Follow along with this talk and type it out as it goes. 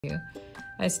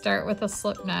I start with a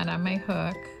slip knot on my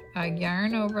hook. I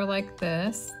yarn over like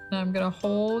this. Now I'm going to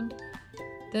hold,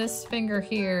 this finger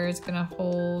here is going to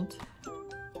hold,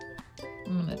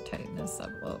 I'm going to tighten this up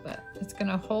a little bit. It's going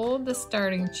to hold the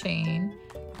starting chain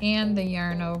and the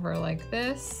yarn over like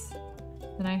this.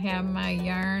 Then I have my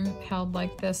yarn held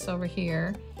like this over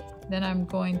here. Then I'm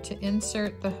going to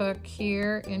insert the hook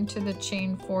here into the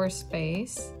chain 4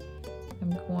 space.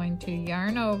 I'm going to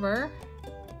yarn over,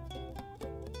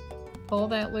 pull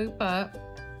that loop up,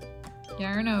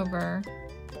 yarn over,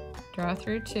 draw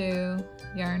through 2,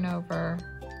 yarn over,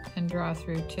 and draw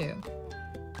through 2.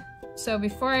 So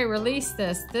before I release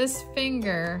this, this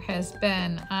finger has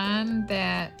been on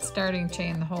that starting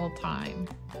chain the whole time.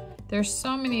 There's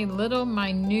so many little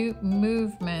minute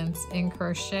movements in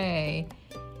crochet,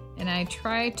 and I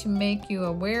try to make you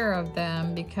aware of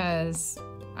them because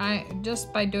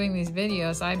just by doing these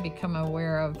videos, I become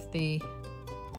aware of the